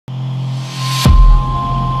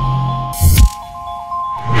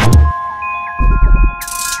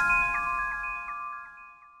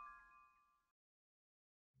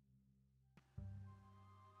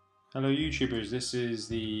Hello YouTubers, this is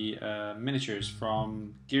the miniatures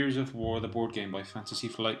from Gears of War, the board game by Fantasy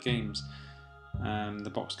Flight Games. The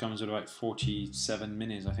box comes with about 47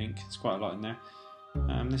 minis, I think. It's quite a lot in there.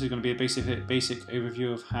 This is going to be a basic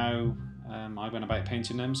overview of how I went about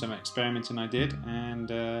painting them, some experimenting I did, and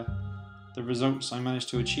the results I managed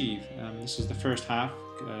to achieve. This is the first half,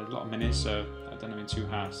 a lot of minis, so I've done them in two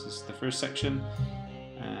halves. This is the first section,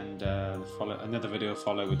 and another video will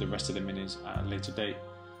follow with the rest of the minis at a later date.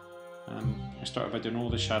 I started by doing all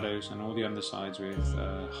the shadows and all the undersides with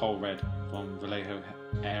Whole Red from Vallejo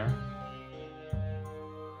Air.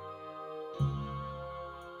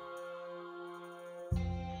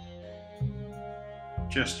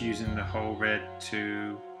 Just using the Whole Red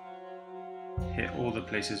to hit all the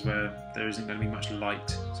places where there isn't going to be much light,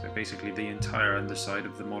 so basically the entire underside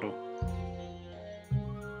of the model.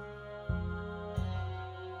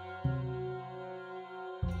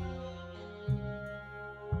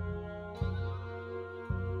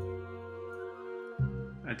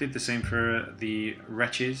 I did the same for the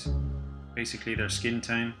wretches, basically their skin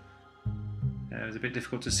tone. It was a bit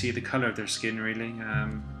difficult to see the colour of their skin really,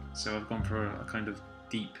 so I've gone for a kind of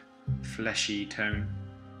deep, fleshy tone.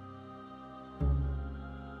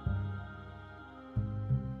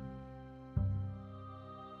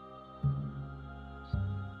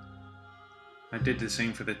 I did the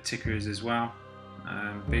same for the tickers as well,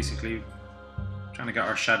 basically trying to get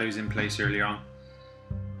our shadows in place early on.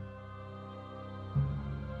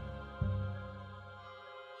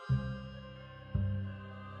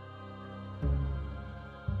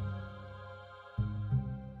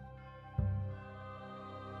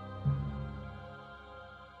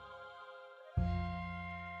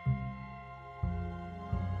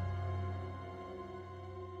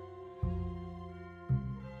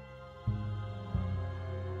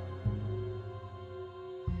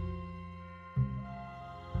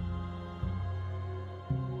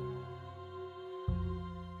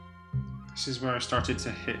 This is where I started to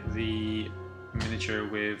hit the miniature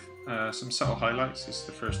with some subtle highlights. This is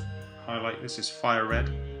the first highlight. This is Fire Red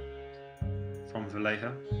from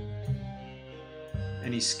Vallejo.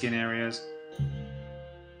 Any skin areas,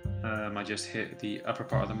 I just hit the upper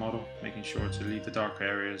part of the model, making sure to leave the dark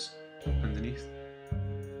areas underneath.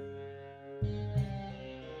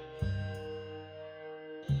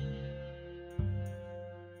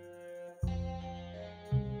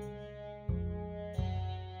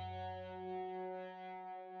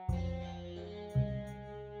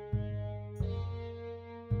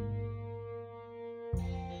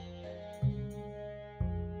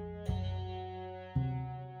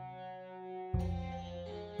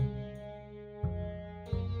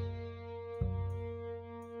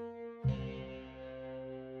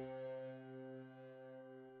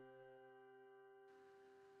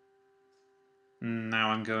 Now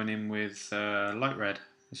I'm going in with light red.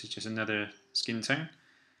 This is just another skin tone,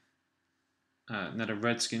 another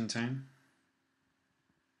red skin tone.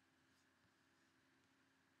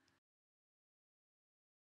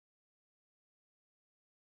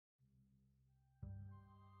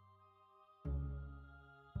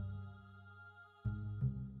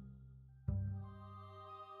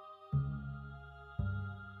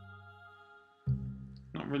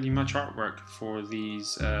 Not really much artwork for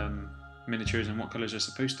these miniatures and what colours are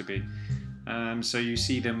supposed to be. So you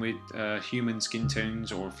see them with human skin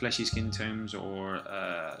tones or fleshy skin tones or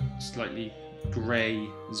slightly grey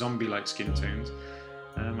zombie-like skin tones.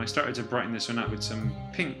 I started to brighten this one up with some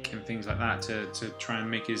pink and things like that to try and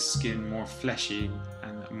make his skin more fleshy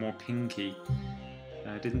and more pinky.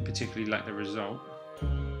 I didn't particularly like the result.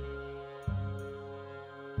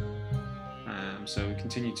 So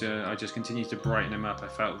I just continued to brighten him up. I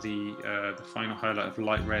felt the final highlight of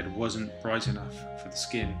light red wasn't bright enough for the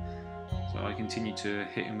skin, so I continued to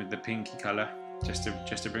hit him with the pinky colour just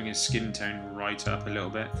to bring his skin tone right up a little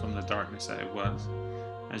bit from the darkness that it was.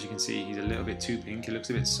 As you can see, he's a little bit too pink. He looks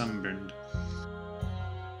a bit sunburned.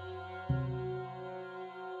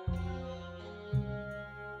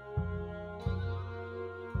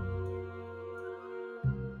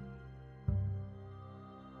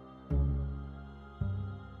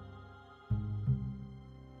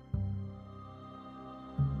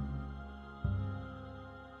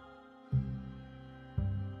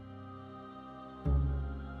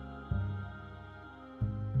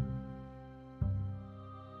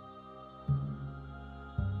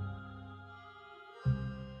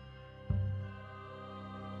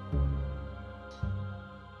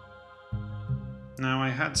 Now I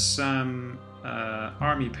had some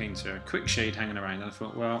army painter quick shade hanging around, and I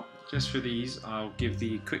thought, well, just for these I'll give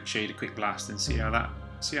the quick shade a quick blast and see how that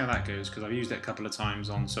goes, because I've used it a couple of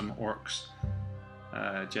times on some orcs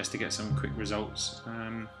just to get some quick results.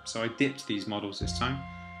 So I dipped these models this time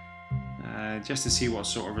just to see what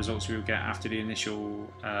sort of results we would get after the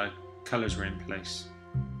initial colours were in place.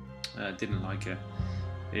 Didn't like it.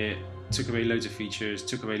 It took away loads of features,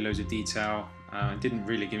 took away loads of detail, didn't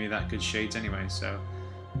really give me that good shades anyway, so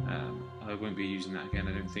I won't be using that again,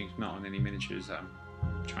 I don't think, not on any miniatures that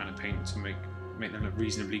I'm trying to paint to make them look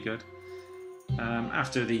reasonably good.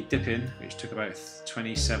 After the dip-in, which took about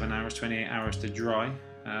 27 hours, 28 hours to dry,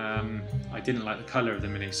 I didn't like the colour of the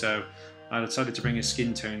mini, so I decided to bring his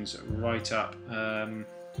skin tones right up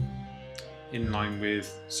in line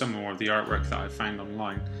with some more of the artwork that I found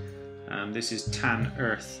online. This is Tan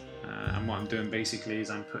Earth, and what I'm doing basically is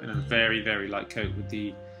I'm putting a very, very light coat with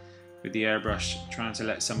the airbrush, trying to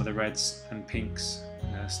let some of the reds and pinks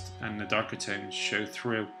and the darker tones show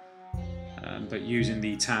through. But using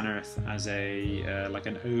the Tan Earth as a like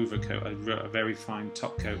an overcoat, a very fine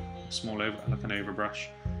top coat, small over, like an overbrush.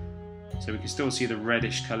 So we can still see the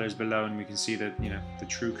reddish colours below, and we can see the the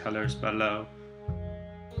true colours below.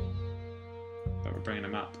 But we're bringing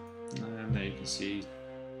them up, and there you can see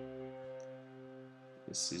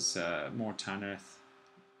this is more Tan Earth.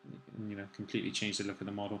 Completely changed the look of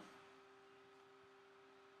the model.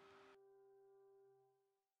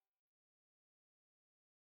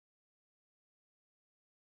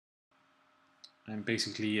 And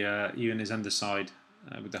basically, even his underside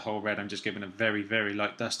with the whole red, I'm just giving a very, very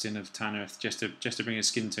light dusting of Tan Earth just to bring his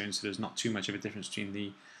skin tone, so there's not too much of a difference between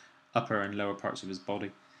the upper and lower parts of his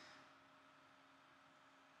body.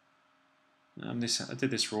 I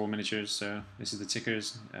did this for all miniatures, so this is the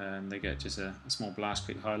tickers, and they get just a small blast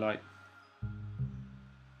quick highlight.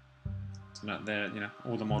 So that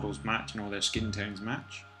all the models match and all their skin tones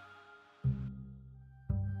match.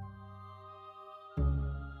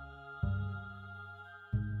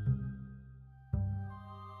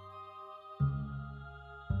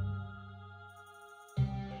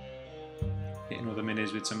 Hitting all the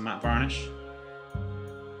minis with some matte varnish,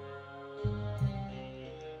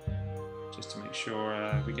 just to make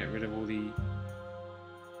sure we get rid of all the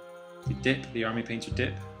dip, the army painter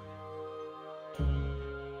dip.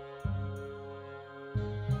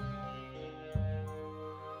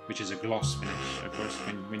 Which is a gloss finish, of course.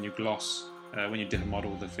 When you gloss, when you dip a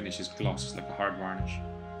model, the finish is gloss. It's like a hard varnish.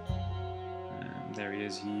 There he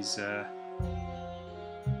is. He's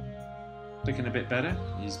looking a bit better.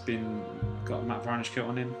 He's got a matte varnish coat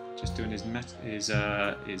on him, just doing his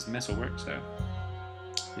metal work. So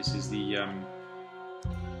this is the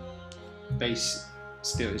base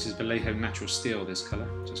steel. This is Vallejo natural steel. This color,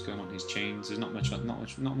 just going on his chains. There's not much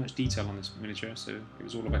detail on this miniature, so it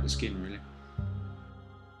was all about the skin, really.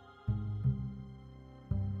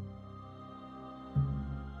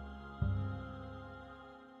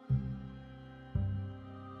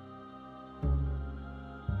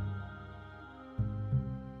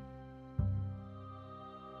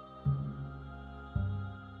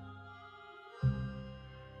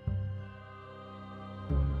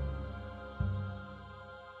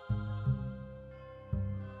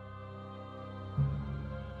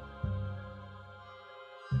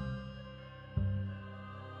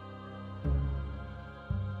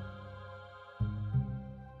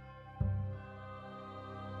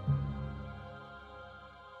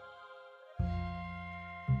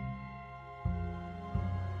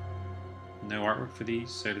 No artwork for these,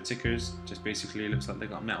 so the tickers just basically looks like they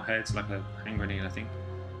got metal heads, like a hand grenade, I think.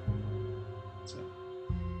 So,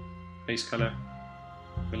 base color,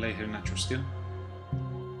 Vallejo natural steel.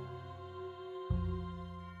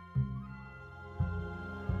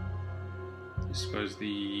 I suppose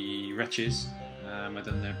the wretches, I've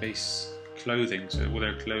done their base clothing, so all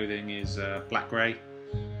their clothing is black grey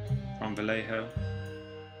from Vallejo.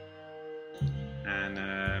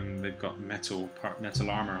 And they've got metal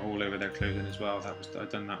armor all over their clothing as well. I've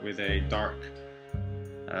done that with a dark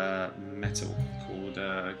metal called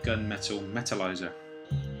gunmetal metallizer.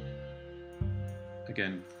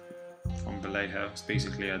 Again, from Vallejo. It's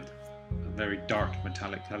basically a very dark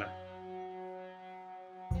metallic color.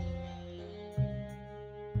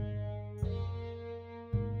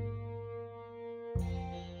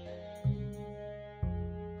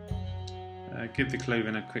 Give the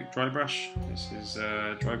clothing a quick dry brush. This is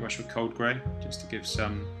dry brush with cold grey, just to give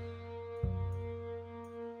some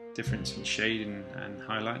difference in shade and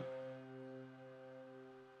highlight.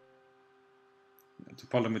 The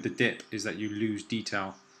problem with the dip is that you lose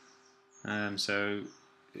detail. So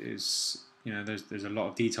there's a lot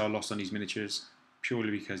of detail lost on these miniatures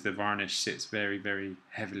purely because the varnish sits very, very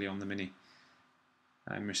heavily on the mini.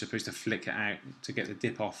 We're supposed to flick it out to get the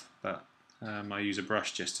dip off, but I use a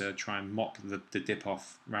brush just to try and mop the dip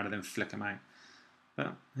off rather than flick them out.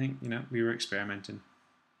 But I think, you know, we were experimenting.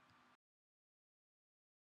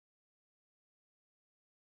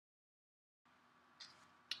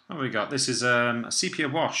 What have we got? This is a sepia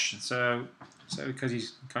wash. So because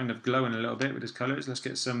he's kind of glowing a little bit with his colours, let's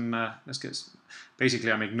get some.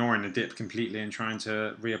 Basically, I'm ignoring the dip completely and trying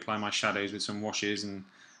to reapply my shadows with some washes and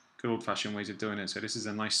good old-fashioned ways of doing it. So this is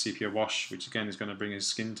a nice sepia wash, which again is going to bring his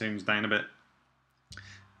skin tones down a bit.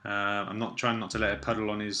 I'm not trying not to let it puddle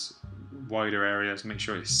on his wider areas. Make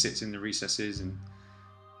sure it sits in the recesses and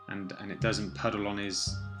it doesn't puddle on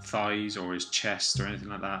his thighs or his chest or anything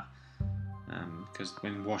like that. Because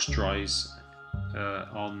when wash dries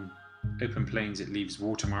on open planes, it leaves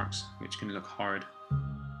watermarks, which can look hard.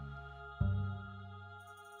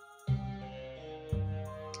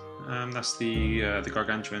 That's the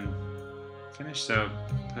gargantuan finish. So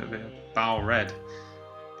put a bit of Bow Red.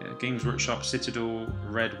 Games Workshop Citadel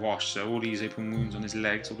Red Wash. So all these open wounds on his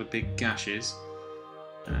legs, all the big gashes.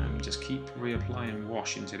 Just keep reapplying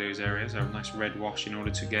wash into those areas. A nice red wash in order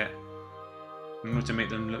to make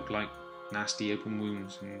them look like nasty open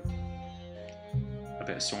wounds and a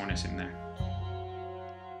bit of soreness in there.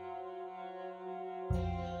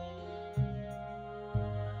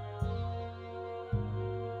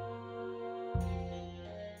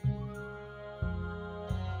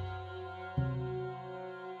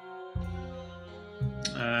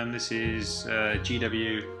 This is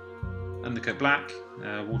GW Undercut Black,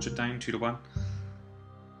 watered down 2:1.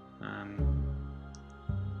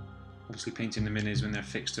 Obviously painting the minis when they're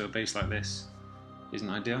fixed to a base like this isn't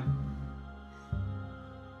ideal.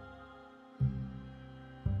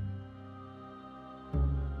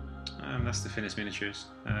 That's the finished miniatures.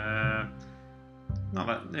 Not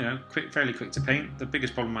that, you know, fairly quick to paint. The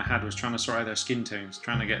biggest problem I had was trying to sort out their skin tones,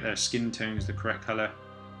 trying to get their skin tones the correct colour,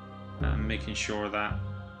 making sure that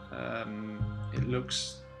it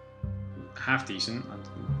looks half decent.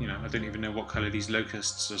 You know, I don't even know what colour these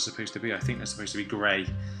locusts are supposed to be. I think they're supposed to be grey,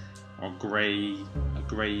 or a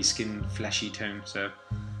grey skin fleshy tone. So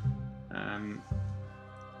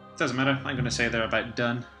doesn't matter. I'm going to say they're about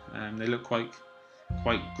done. They look quite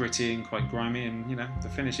gritty and quite grimy, and you know, the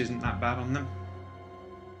finish isn't that bad on them.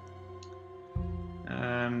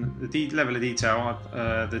 The level of detail,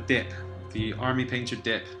 the dip, the army painter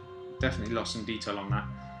dip, definitely lost some detail on that.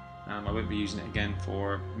 I won't be using it again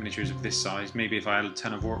for miniatures of this size. Maybe if I had a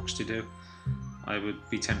ton of orcs to do, I would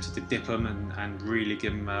be tempted to dip them and really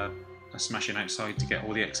give them a smashing outside to get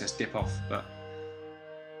all the excess dip off, but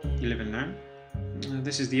you live and learn.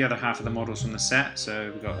 This is the other half of the models from the set. So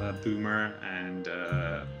we've got a Boomer and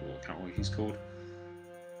I can't remember what he's called.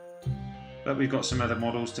 But we've got some other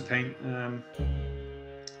models to paint.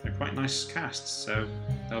 They're quite nice casts, so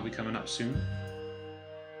they'll be coming up soon.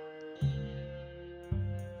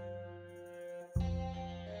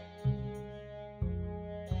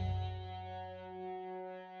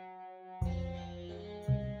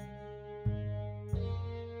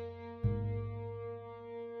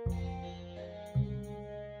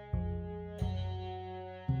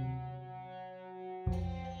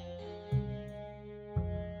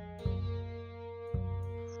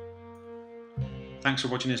 Thanks for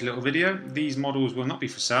watching this little video. These models will not be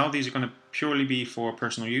for sale. These are going to purely be for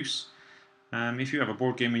personal use. If you have a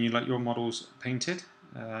board game and you like your models painted,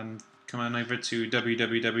 come on over to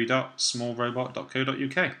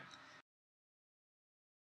www.smallrobot.co.uk.